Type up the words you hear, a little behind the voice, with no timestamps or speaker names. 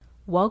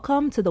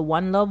Welcome to the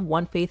One Love,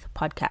 One Faith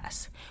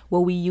podcast, where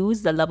we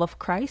use the love of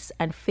Christ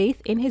and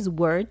faith in His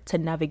Word to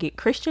navigate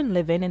Christian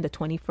living in the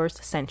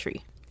 21st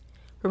century.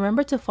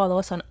 Remember to follow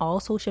us on all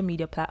social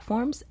media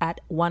platforms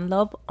at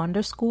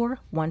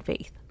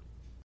OneLove_OneFaith.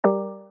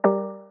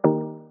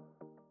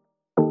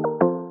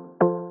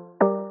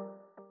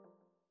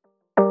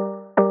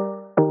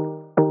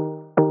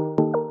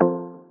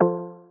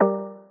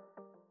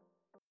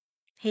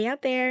 Hey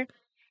out there,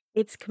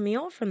 it's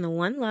Camille from the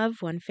One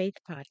Love, One Faith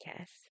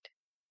podcast.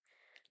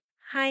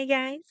 Hi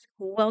guys,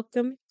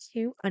 welcome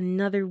to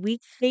another week.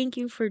 Thank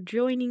you for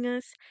joining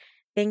us.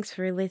 Thanks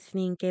for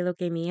listening. Que lo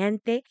que mi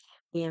gente.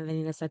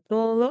 Bienvenidos a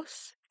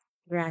todos.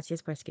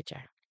 Gracias por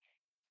escuchar.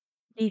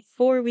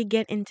 Before we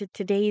get into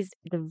today's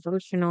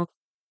devotional,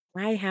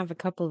 I have a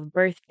couple of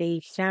birthday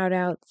shout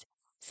outs.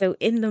 So,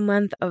 in the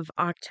month of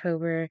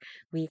October,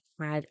 we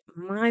had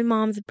my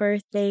mom's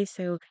birthday.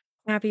 So,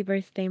 happy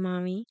birthday,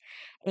 mommy.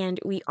 And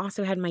we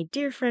also had my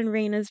dear friend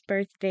Raina's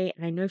birthday.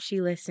 I know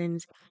she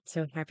listens.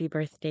 So, happy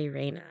birthday,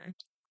 Raina.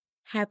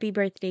 Happy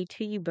birthday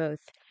to you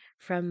both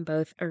from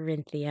both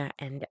Orinthia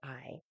and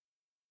I.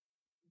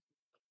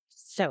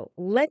 So,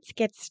 let's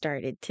get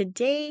started.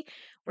 Today,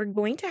 we're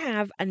going to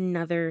have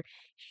another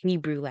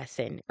Hebrew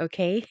lesson,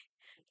 okay?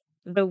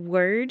 The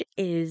word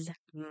is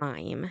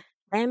mime.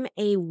 Maym.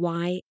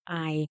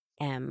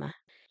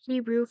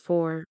 Hebrew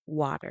for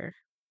water.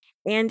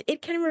 And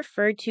it can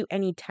refer to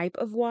any type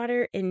of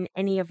water in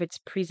any of its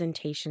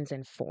presentations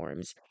and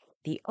forms.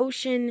 The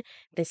ocean,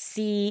 the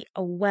sea,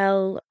 a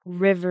well,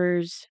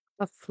 rivers,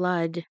 a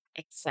flood,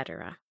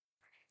 etc.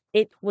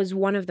 It was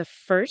one of the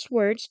first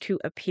words to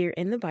appear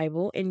in the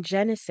Bible. In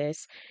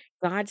Genesis,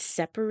 God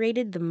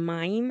separated the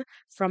mime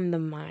from the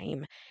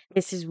mime.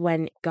 This is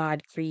when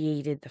God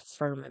created the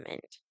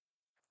firmament.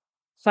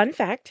 Fun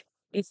fact,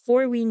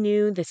 before we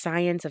knew the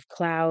science of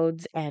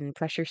clouds and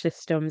pressure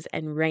systems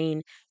and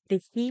rain,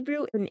 the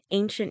Hebrew in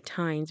ancient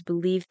times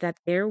believed that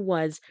there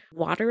was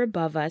water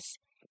above us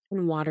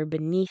and water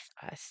beneath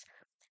us.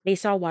 They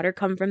saw water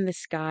come from the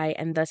sky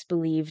and thus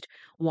believed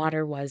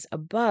water was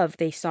above.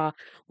 They saw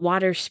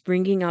water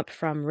springing up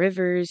from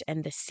rivers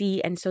and the sea,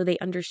 and so they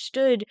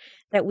understood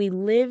that we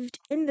lived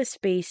in the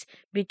space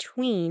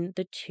between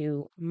the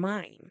two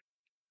minds.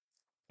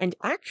 And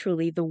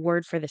actually, the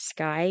word for the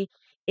sky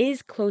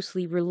is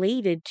closely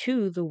related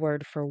to the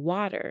word for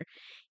water.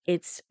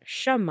 It's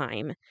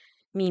shamaim,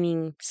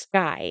 meaning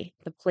sky,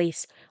 the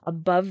place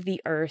above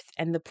the earth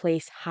and the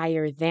place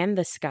higher than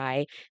the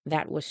sky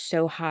that was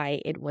so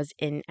high it was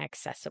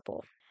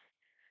inaccessible.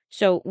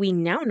 So we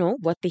now know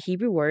what the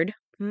Hebrew word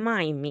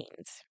mime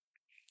means.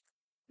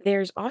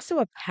 There's also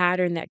a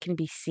pattern that can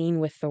be seen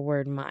with the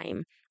word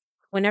mime.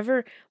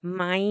 Whenever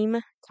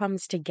mime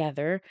comes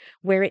together,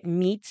 where it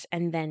meets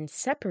and then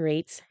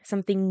separates,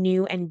 something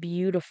new and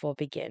beautiful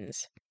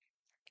begins.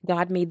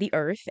 God made the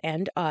earth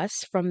and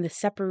us from the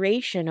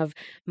separation of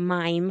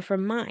mime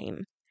from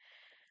mime.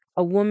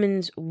 A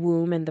woman's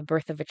womb and the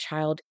birth of a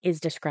child is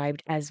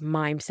described as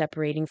mime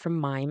separating from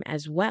mime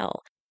as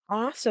well,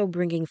 also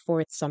bringing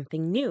forth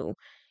something new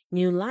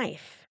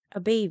life, a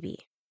baby.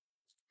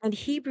 And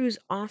Hebrews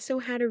also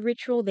had a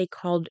ritual they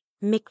called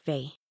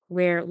mikveh,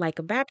 where, like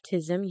a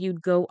baptism,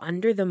 you'd go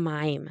under the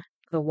mime,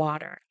 the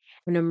water,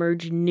 and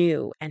emerge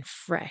new and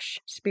fresh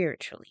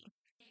spiritually.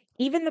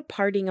 Even the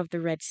parting of the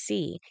Red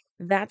Sea,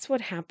 that's what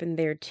happened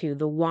there too.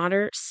 The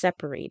water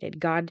separated.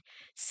 God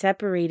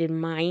separated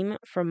mime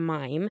from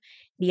mime.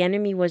 The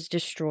enemy was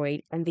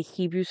destroyed, and the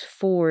Hebrews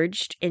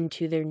forged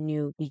into their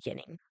new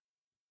beginning.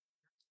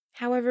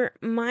 However,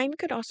 mime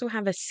could also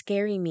have a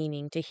scary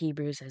meaning to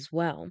Hebrews as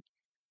well.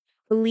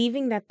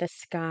 Believing that the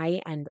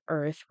sky and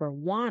earth were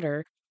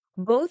water,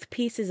 both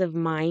pieces of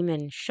mime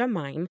and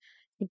shemaim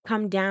would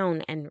come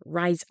down and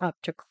rise up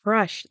to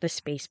crush the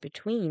space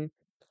between.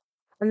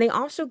 And they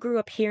also grew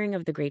up hearing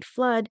of the great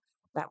flood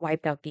that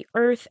wiped out the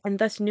earth and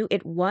thus knew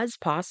it was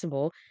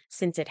possible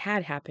since it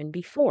had happened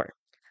before.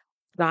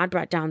 God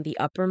brought down the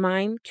upper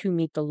mime to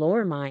meet the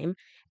lower mime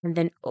and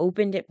then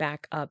opened it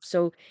back up.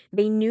 So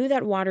they knew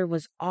that water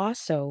was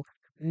also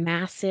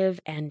massive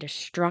and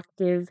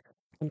destructive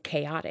and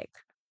chaotic.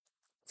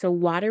 So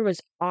water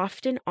was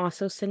often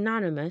also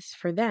synonymous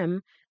for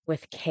them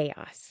with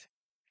chaos.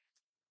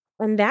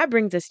 And that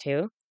brings us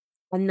to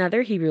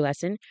another Hebrew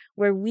lesson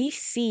where we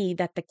see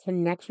that the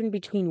connection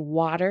between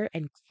water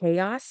and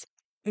chaos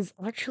is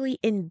actually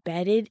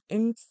embedded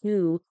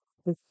into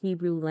the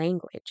Hebrew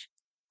language.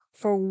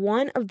 For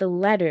one of the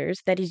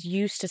letters that is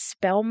used to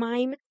spell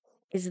mime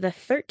is the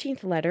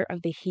 13th letter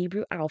of the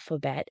Hebrew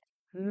alphabet,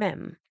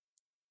 mem.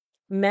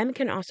 Mem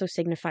can also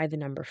signify the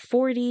number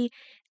 40. It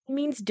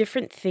means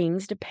different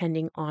things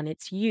depending on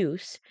its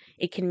use.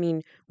 It can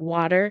mean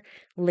water,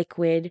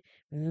 liquid,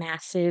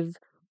 massive,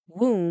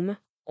 womb,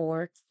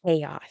 or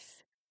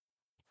chaos.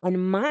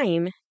 And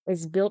mime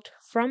is built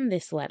from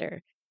this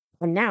letter.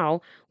 And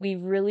now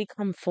we've really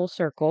come full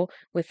circle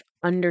with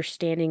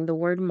understanding the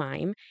word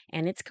mime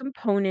and its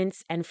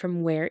components and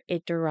from where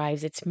it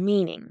derives its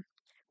meaning.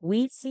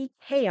 We see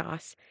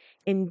chaos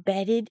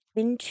embedded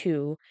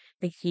into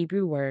the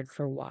Hebrew word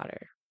for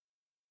water.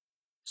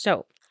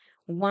 So,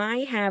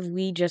 why have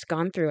we just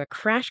gone through a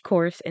crash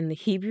course in the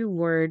Hebrew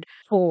word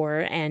for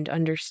and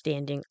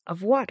understanding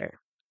of water?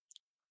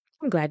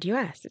 I'm glad you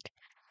asked.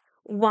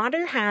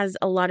 Water has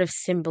a lot of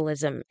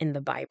symbolism in the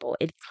Bible.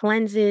 It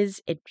cleanses,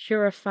 it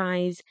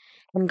purifies,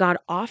 and God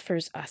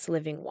offers us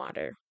living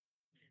water.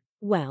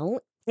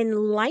 Well,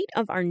 in light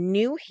of our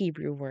new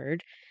Hebrew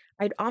word,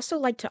 I'd also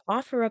like to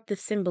offer up the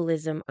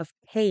symbolism of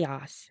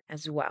chaos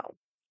as well.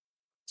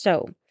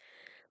 So,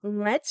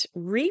 let's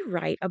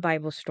rewrite a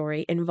Bible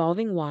story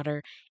involving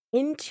water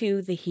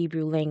into the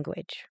Hebrew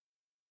language.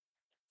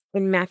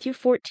 In Matthew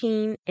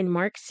 14, in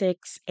Mark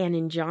 6, and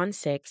in John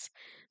 6,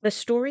 the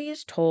story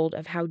is told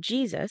of how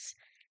Jesus,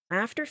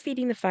 after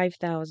feeding the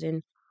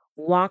 5,000,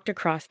 walked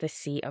across the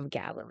Sea of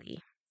Galilee.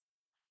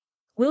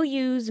 We'll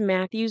use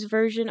Matthew's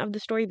version of the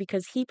story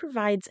because he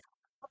provides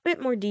a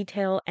bit more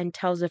detail and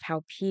tells of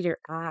how Peter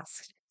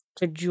asked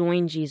to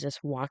join Jesus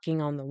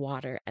walking on the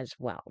water as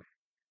well.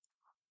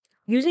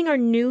 Using our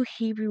new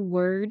Hebrew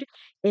word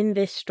in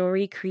this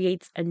story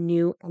creates a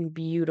new and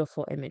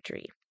beautiful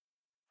imagery.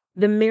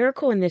 The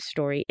miracle in this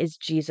story is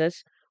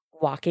Jesus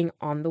walking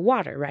on the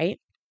water, right?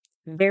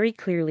 Very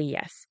clearly,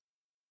 yes.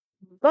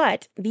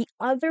 But the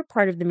other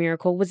part of the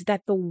miracle was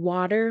that the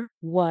water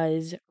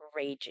was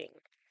raging.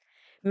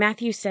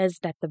 Matthew says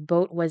that the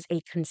boat was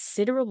a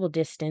considerable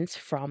distance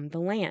from the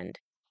land,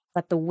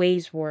 that the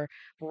waves were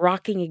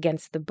rocking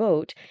against the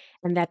boat,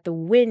 and that the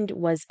wind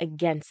was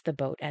against the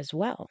boat as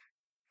well.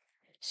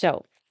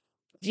 So,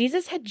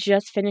 Jesus had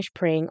just finished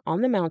praying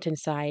on the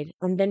mountainside,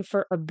 and then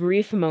for a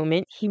brief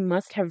moment, he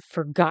must have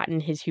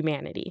forgotten his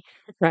humanity,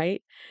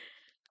 right?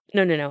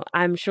 No.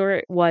 I'm sure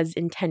it was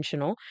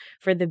intentional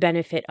for the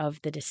benefit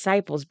of the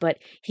disciples, but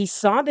he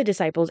saw the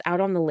disciples out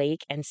on the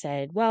lake and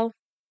said, well,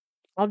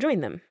 I'll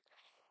join them.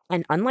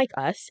 And unlike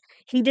us,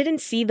 he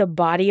didn't see the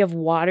body of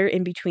water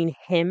in between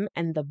him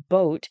and the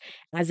boat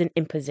as an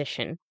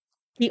imposition.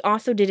 He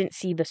also didn't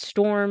see the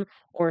storm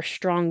or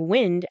strong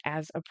wind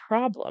as a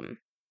problem.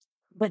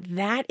 But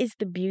that is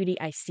the beauty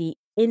I see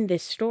in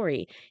this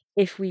story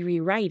if we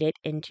rewrite it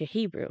into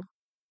Hebrew.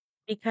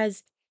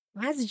 Because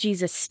as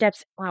Jesus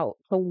steps out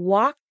to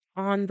walk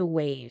on the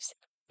waves,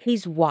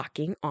 he's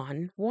walking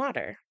on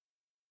water.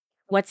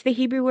 What's the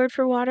Hebrew word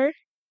for water?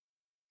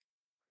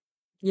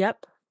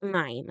 Yep,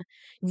 mime.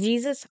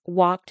 Jesus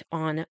walked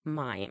on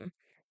mime.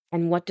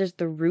 And what does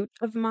the root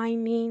of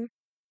mime mean?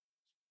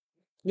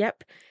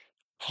 Yep,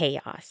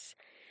 chaos.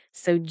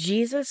 So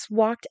Jesus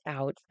walked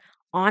out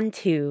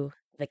onto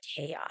the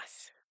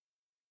chaos.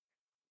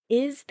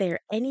 Is there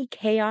any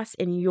chaos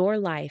in your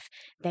life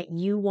that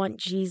you want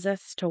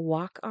Jesus to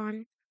walk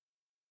on?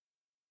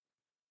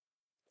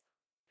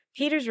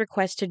 Peter's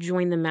request to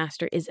join the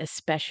master is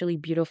especially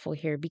beautiful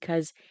here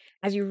because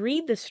as you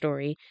read the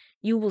story,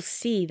 you will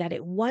see that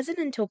it wasn't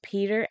until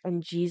Peter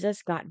and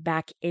Jesus got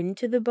back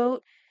into the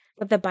boat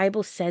that the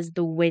Bible says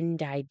the wind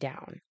died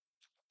down.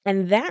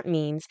 And that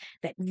means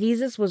that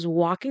Jesus was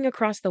walking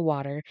across the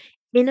water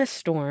in a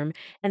storm,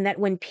 and that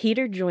when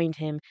Peter joined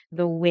him,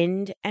 the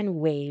wind and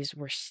waves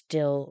were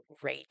still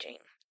raging.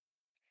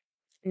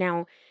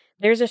 Now,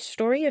 there's a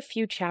story a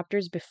few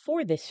chapters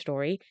before this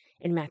story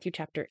in Matthew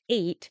chapter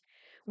 8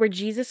 where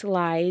Jesus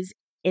lies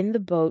in the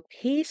boat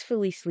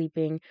peacefully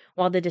sleeping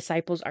while the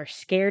disciples are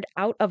scared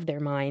out of their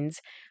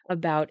minds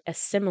about a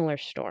similar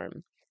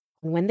storm.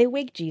 And when they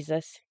wake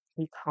Jesus,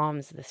 he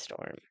calms the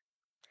storm.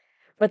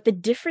 But the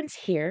difference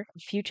here, a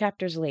few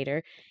chapters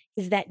later,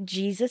 is that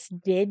Jesus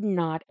did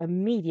not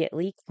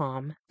immediately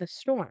calm the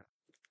storm.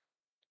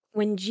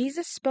 When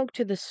Jesus spoke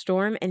to the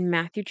storm in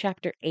Matthew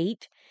chapter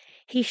 8,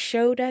 he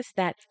showed us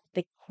that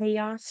the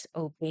chaos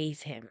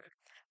obeys him,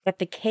 that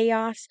the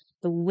chaos,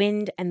 the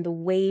wind, and the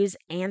waves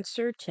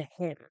answer to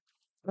him.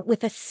 But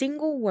with a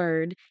single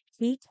word,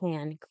 he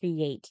can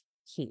create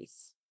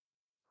peace.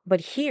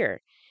 But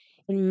here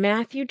in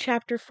Matthew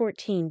chapter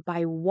 14,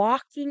 by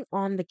walking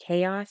on the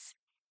chaos,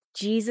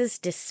 Jesus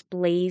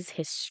displays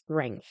his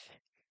strength.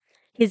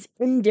 His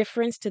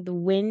indifference to the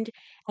wind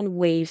and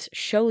waves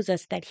shows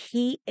us that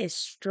he is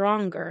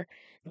stronger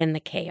than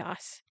the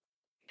chaos,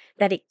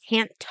 that it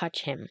can't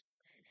touch him,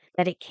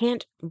 that it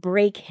can't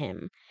break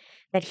him,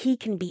 that he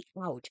can be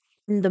out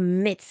in the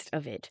midst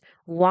of it,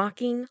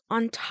 walking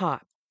on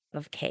top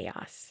of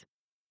chaos.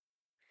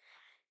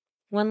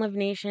 One Love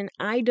Nation,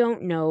 I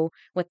don't know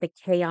what the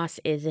chaos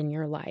is in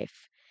your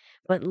life,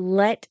 but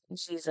let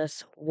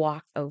Jesus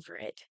walk over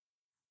it.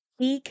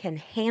 He can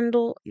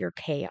handle your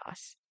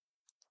chaos.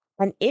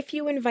 And if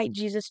you invite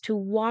Jesus to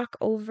walk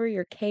over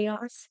your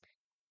chaos,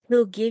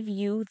 he'll give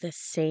you the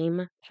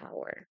same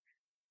power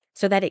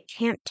so that it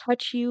can't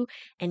touch you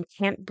and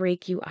can't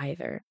break you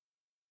either.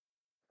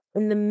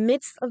 In the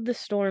midst of the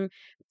storm,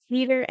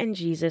 Peter and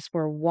Jesus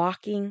were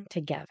walking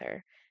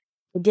together.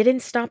 It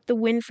didn't stop the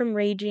wind from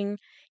raging,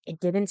 it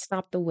didn't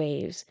stop the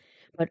waves,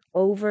 but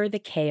over the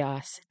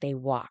chaos they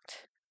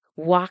walked,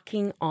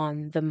 walking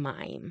on the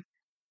mime.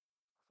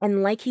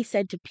 And like he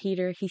said to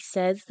Peter, he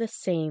says the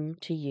same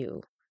to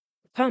you.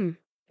 Come,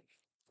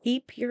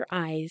 keep your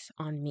eyes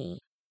on me.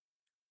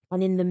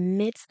 And in the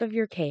midst of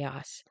your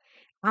chaos,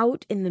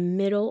 out in the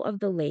middle of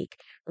the lake,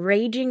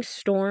 raging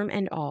storm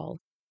and all.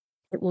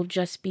 It will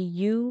just be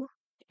you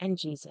and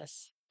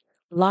Jesus,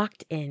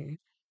 locked in,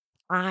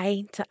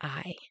 eye to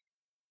eye.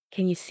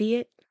 Can you see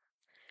it?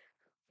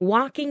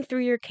 Walking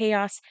through your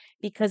chaos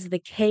because the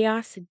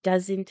chaos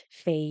doesn't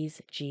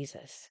faze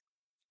Jesus.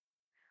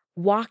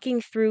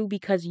 Walking through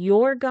because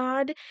your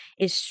God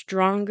is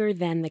stronger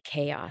than the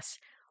chaos.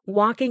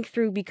 Walking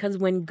through because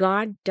when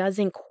God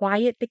doesn't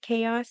quiet the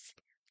chaos,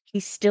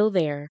 He's still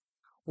there,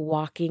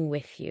 walking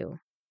with you.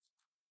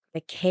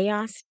 The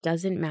chaos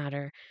doesn't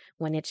matter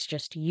when it's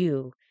just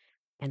you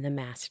and the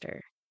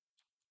Master.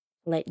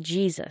 Let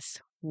Jesus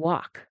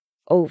walk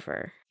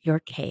over your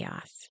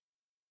chaos.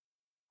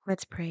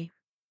 Let's pray.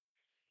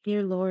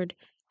 Dear Lord,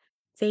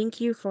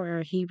 thank you for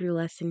our Hebrew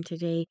lesson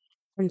today,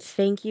 and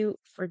thank you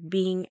for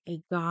being a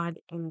God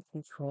in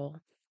control.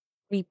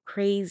 We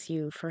praise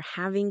you for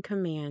having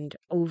command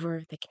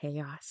over the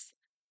chaos.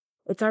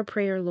 It's our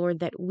prayer, Lord,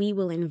 that we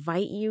will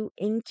invite you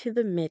into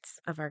the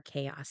midst of our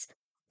chaos,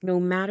 no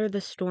matter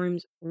the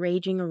storms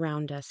raging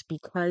around us,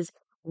 because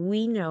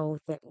we know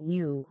that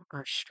you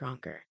are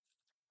stronger.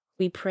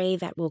 We pray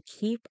that we'll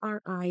keep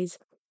our eyes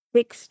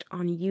fixed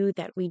on you,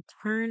 that we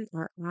turn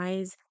our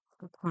eyes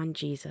upon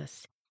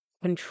Jesus,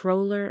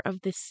 controller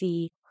of the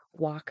sea,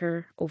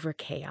 walker over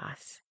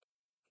chaos.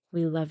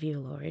 We love you,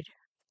 Lord.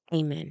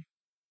 Amen.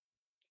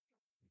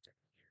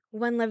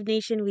 One Love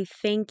Nation, we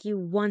thank you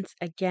once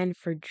again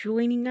for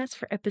joining us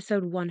for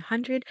episode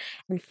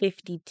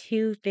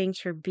 152. Thanks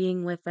for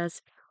being with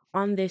us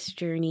on this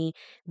journey.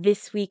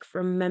 This week,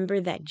 remember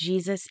that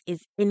Jesus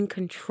is in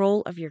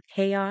control of your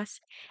chaos,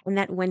 and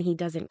that when he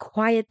doesn't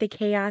quiet the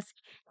chaos,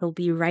 he'll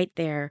be right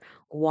there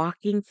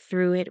walking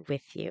through it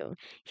with you.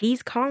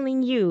 He's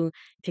calling you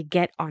to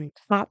get on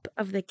top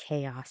of the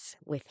chaos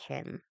with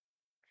him.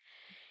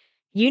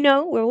 You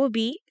know where we'll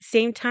be.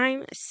 Same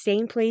time,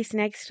 same place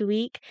next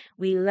week.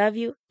 We love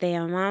you. Te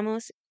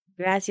amamos.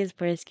 Gracias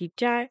por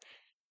escuchar.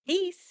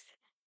 Peace.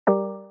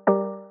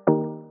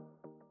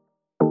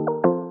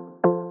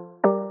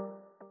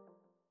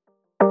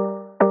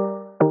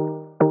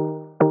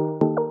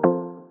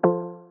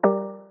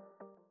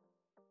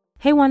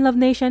 Hey, One Love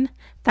Nation.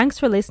 Thanks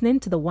for listening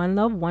to the One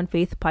Love, One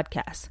Faith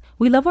podcast.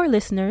 We love our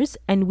listeners,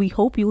 and we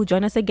hope you will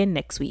join us again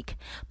next week.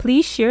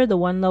 Please share the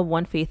One Love,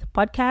 One Faith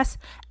podcast,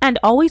 and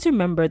always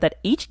remember that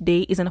each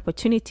day is an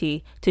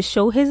opportunity to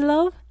show his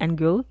love and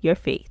grow your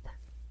faith.